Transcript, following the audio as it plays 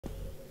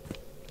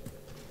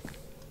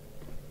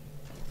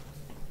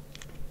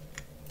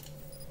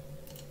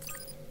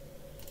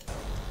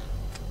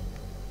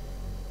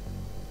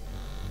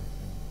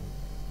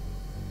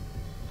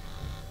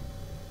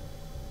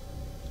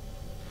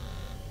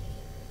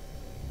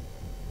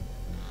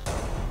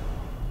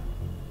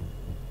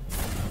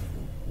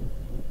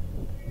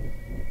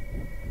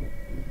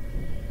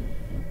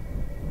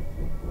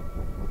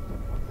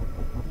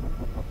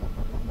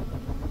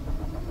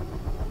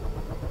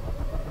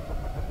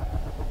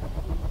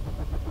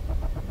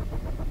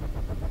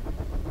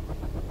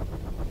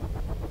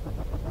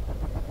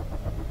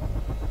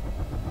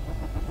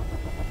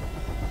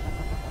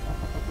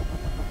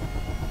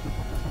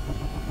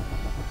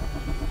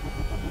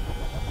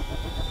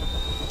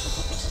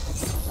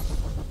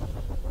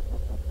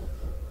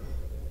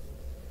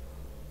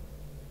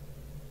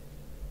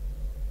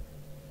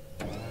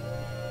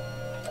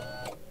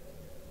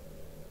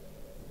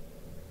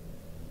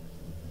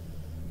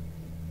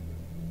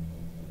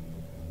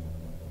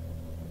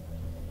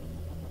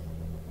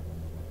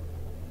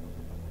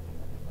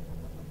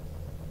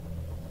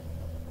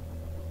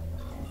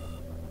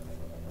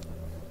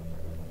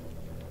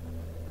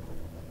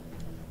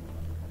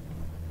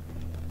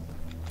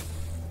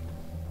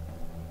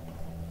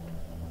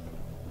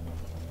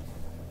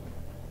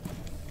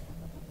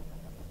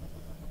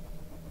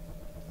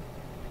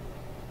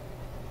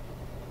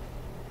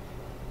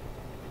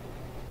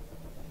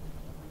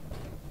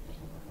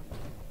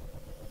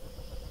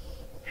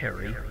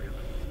Harry,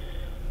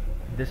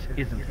 this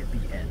isn't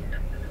the end.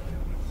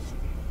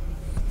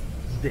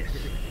 This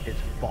is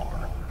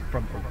far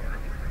from over.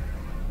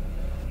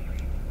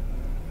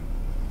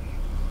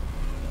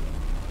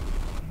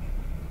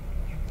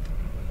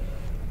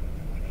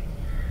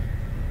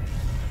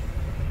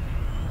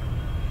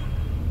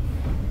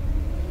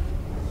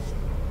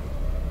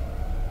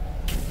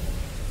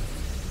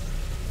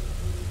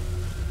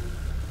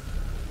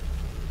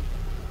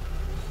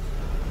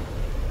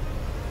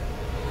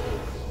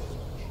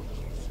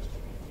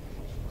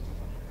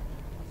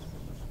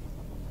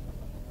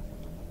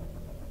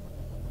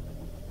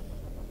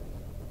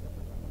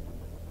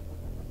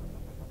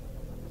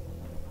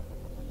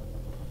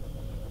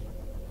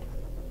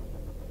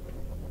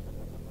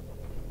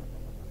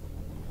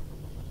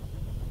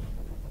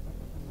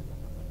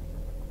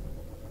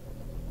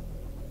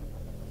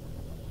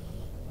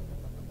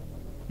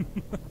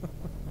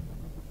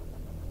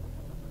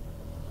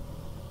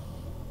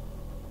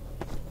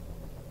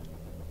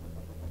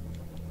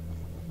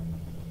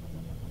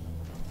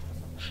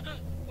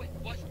 Wait,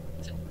 what?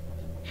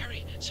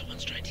 Harry,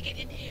 someone's trying to get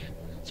in here.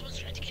 Someone's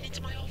trying to get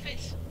into my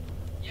office.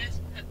 Yes?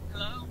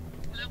 Hello?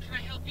 Hello, can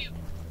I help you?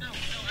 No,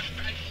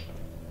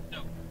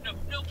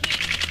 no, please.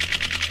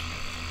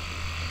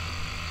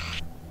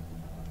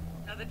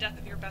 Now the death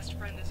of your best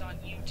friend is on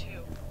you,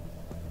 too.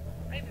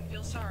 I even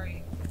feel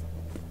sorry.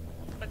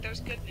 But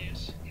there's good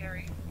news,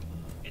 Harry.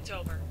 It's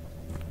over.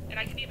 And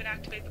I can even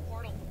activate the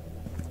portal.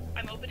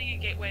 I'm opening a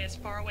gateway as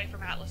far away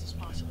from Atlas as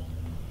possible.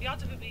 The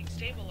odds of it being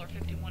stable are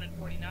 51 and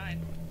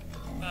 49.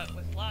 But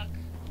with luck,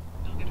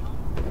 you'll get home.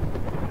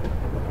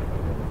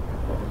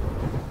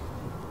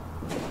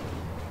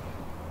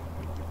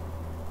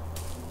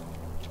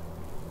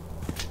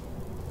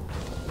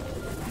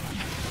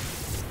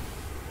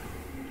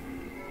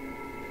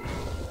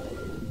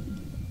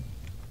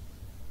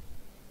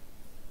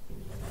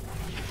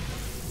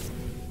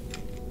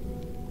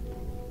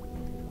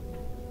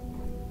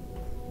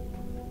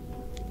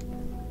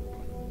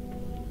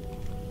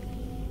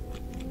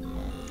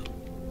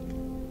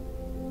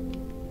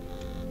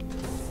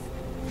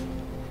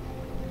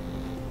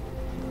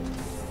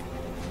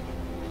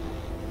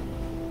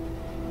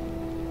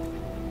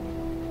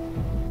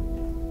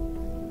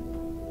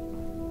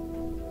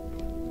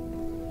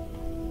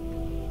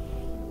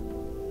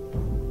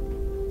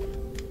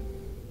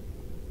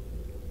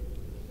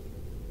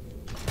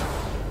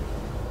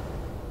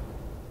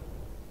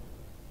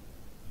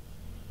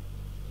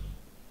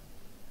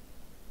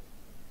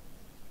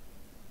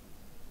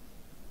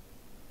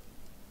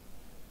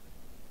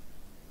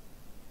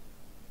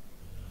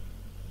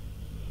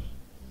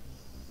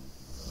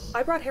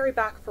 I brought Harry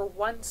back for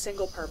one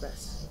single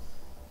purpose.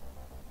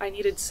 I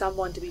needed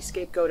someone to be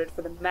scapegoated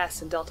for the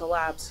mess in Delta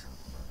Labs.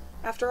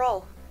 After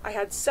all, I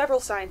had several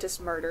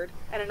scientists murdered,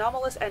 and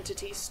anomalous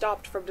entities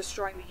stopped from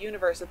destroying the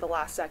universe at the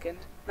last second,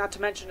 not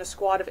to mention a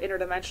squad of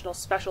interdimensional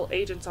special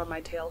agents on my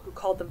tail who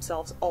called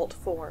themselves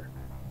Alt-4.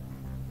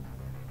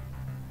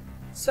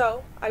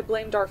 So, I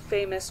blamed our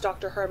famous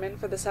Dr. Herman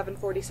for the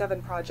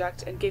 747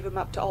 project and gave him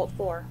up to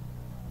Alt-4.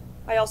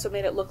 I also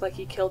made it look like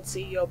he killed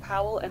CEO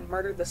Powell and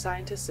murdered the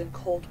scientists in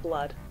cold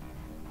blood.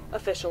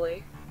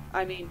 Officially,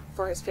 I mean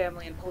for his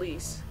family and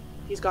police,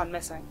 he's gone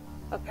missing,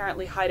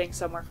 apparently hiding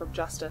somewhere from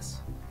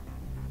justice.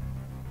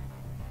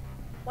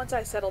 Once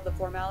I settled the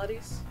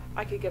formalities,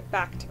 I could get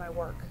back to my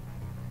work.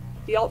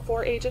 The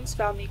Alt-4 agents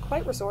found me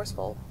quite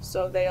resourceful,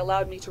 so they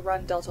allowed me to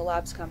run Delta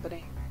Labs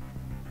Company.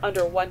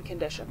 Under one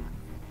condition.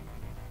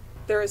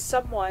 There is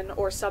someone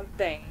or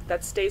something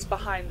that stays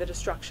behind the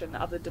destruction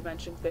of the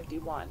Dimension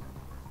 51.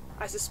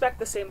 I suspect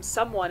the same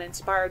someone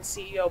inspired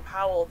CEO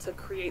Powell to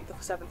create the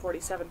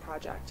 747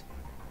 project.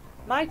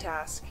 My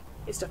task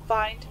is to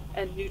find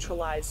and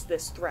neutralize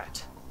this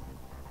threat.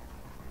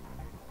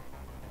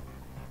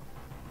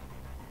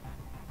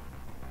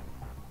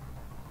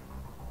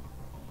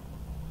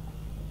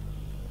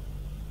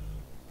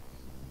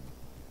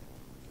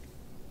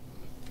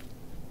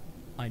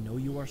 I know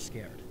you are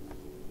scared.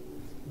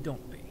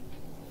 Don't be.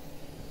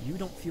 You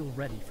don't feel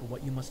ready for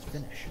what you must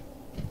finish.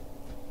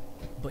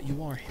 But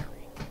you are, Harry.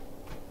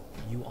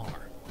 You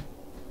are.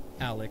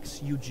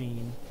 Alex,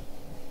 Eugene,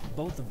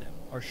 both of them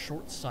are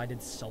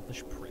short-sighted,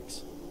 selfish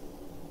pricks.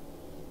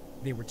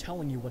 They were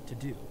telling you what to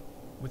do,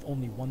 with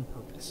only one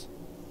purpose: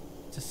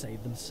 to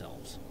save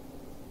themselves.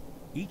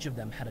 Each of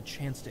them had a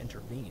chance to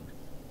intervene.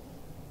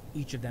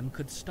 Each of them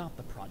could stop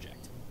the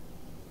project.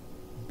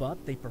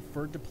 But they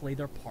preferred to play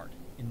their part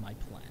in my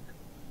plan,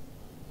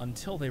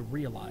 until they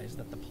realized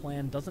that the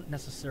plan doesn't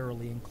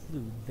necessarily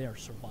include their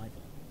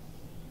survival.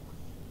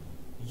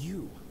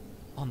 You,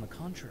 on the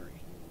contrary,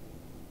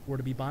 were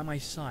to be by my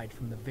side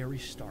from the very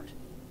start.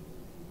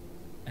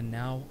 And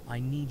now I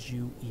need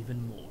you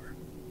even more.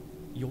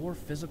 Your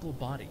physical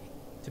body,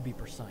 to be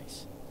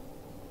precise.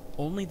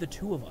 Only the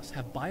two of us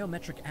have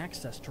biometric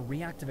access to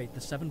reactivate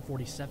the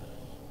 747.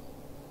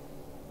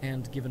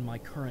 And given my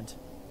current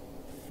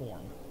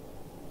form,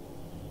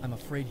 I'm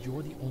afraid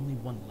you're the only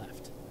one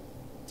left.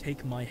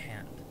 Take my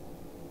hand,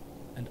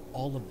 and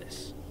all of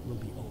this will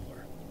be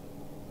over.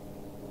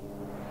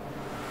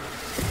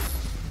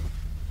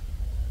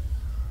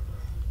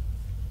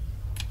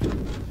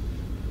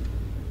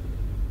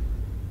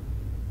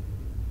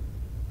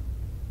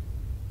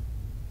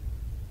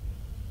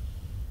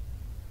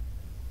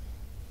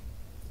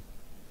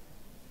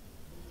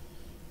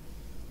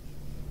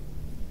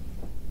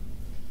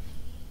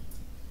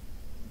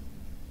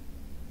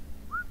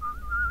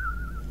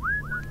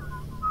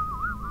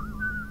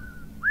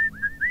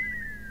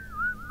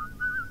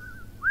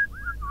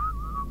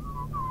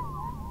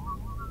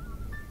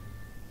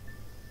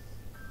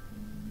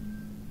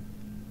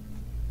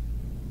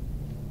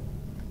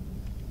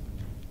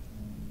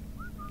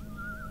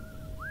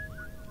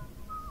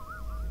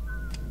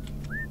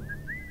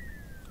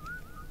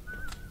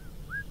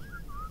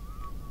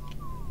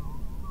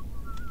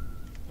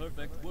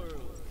 perfect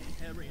world.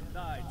 Harry and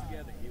I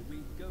together, here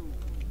we go.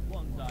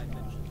 1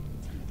 dimension,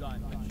 2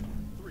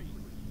 dimension, 3,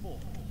 4,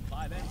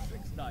 5, and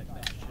 6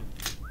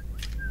 dimensions.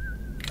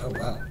 Oh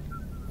wow.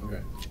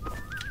 Okay.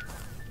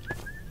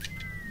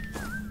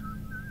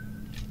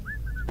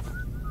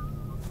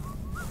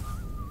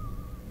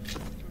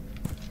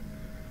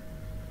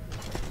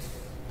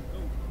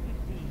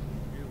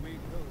 Here we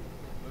go.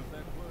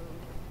 Perfect world.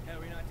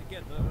 Harry and I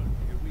together.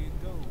 Here we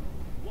go.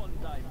 1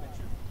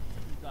 dimension,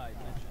 2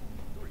 dimension,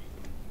 3,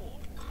 4,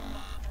 5.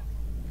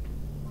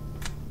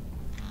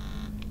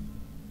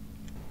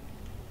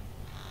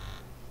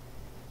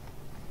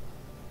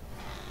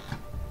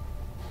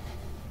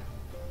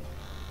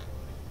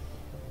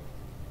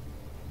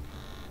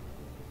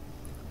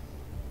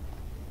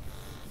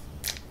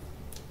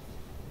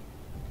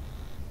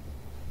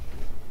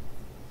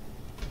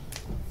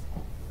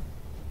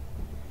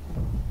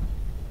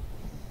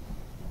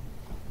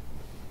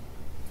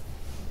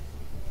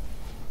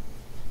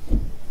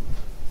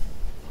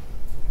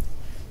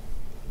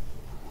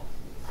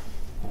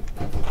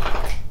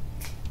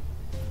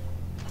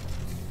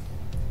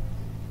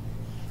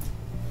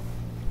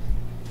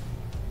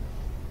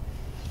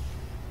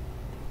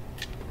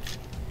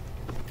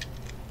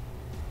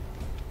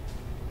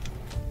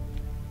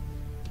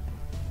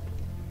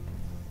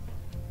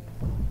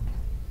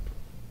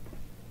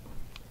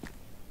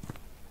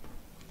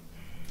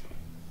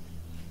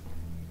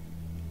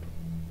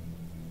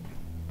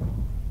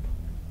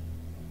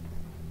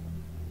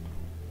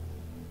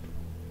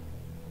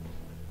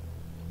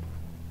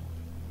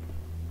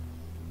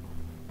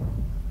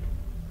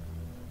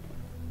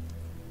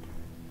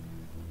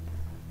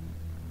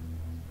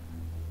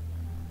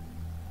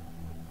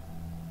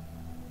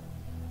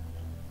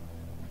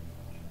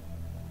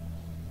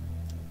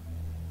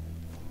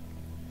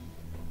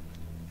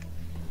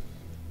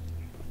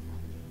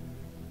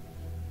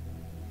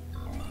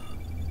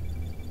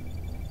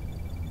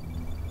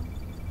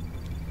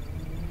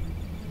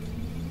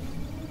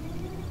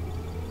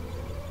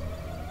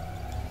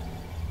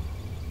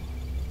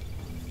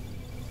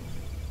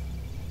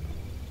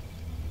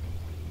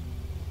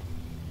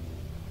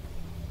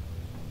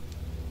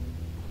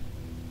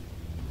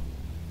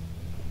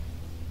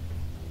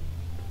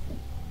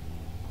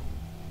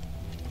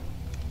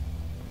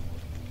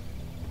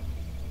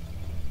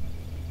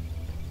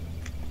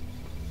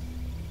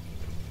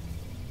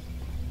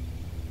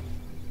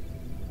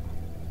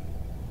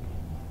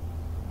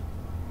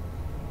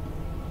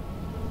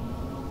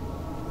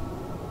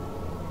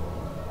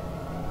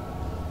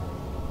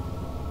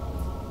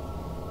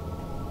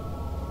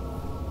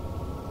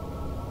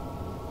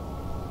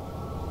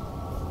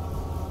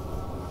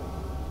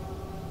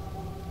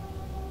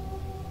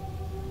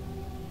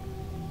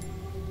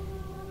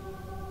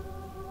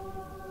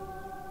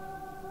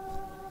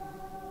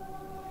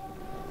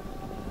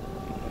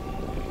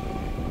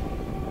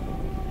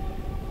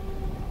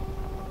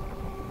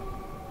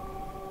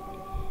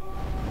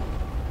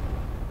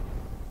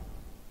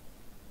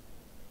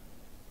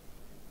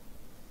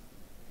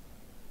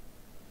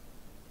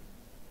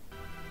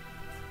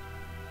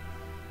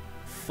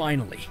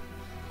 Finally,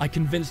 I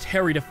convinced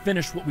Harry to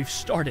finish what we've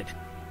started,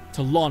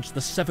 to launch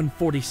the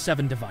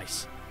 747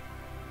 device.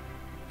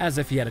 As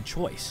if he had a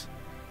choice,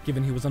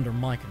 given he was under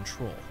my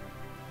control.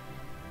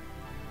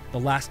 The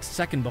last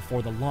second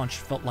before the launch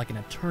felt like an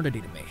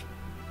eternity to me.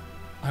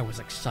 I was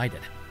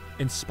excited,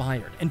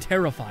 inspired, and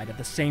terrified at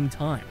the same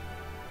time.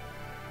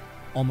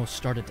 Almost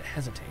started to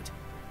hesitate.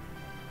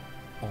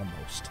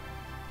 Almost.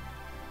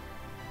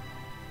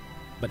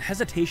 But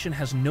hesitation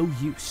has no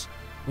use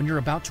when you're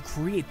about to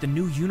create the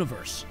new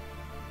universe.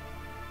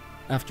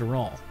 After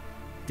all,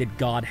 did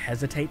God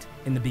hesitate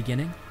in the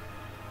beginning?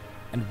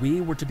 And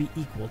we were to be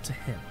equal to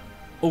him,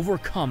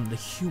 overcome the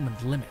human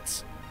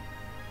limits.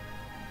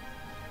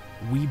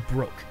 We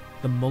broke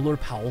the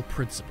Muller-Powell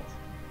principle.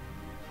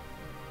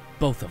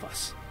 Both of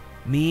us,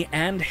 me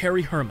and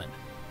Harry Herman,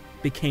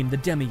 became the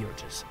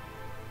demiurges.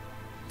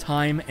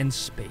 Time and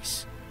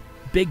space,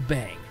 Big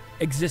Bang,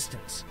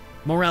 existence,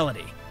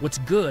 morality, what's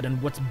good and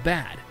what's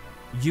bad,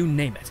 you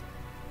name it.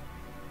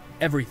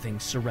 Everything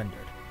surrendered,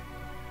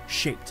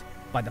 shaped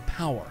by the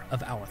power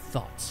of our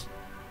thoughts.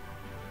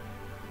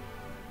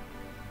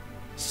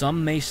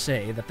 Some may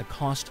say that the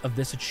cost of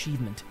this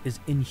achievement is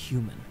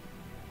inhuman.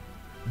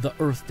 The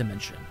Earth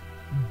dimension,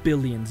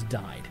 billions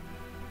died,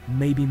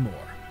 maybe more,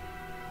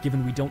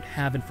 given we don't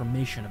have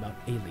information about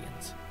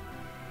aliens.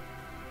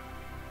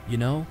 You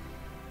know,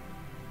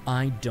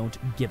 I don't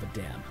give a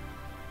damn.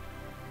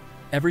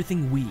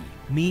 Everything we,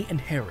 me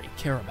and Harry,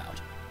 care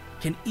about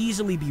can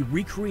easily be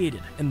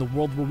recreated in the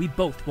world where we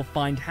both will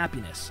find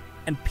happiness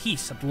and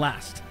peace at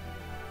last.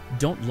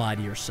 Don't lie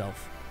to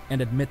yourself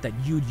and admit that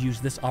you'd use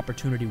this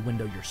opportunity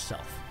window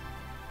yourself.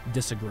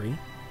 Disagree?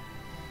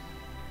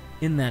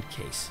 In that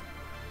case,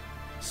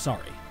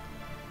 sorry,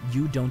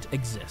 you don't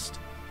exist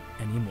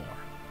anymore.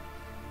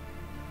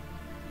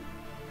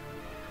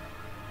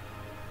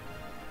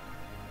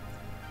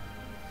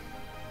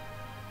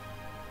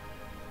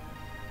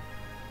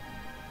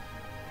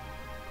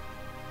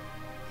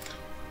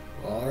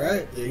 All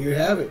right. there you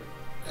have it.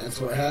 That's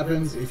what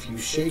happens if you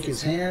shake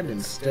his hand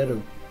instead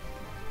of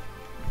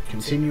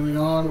continuing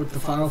on with the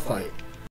final fight.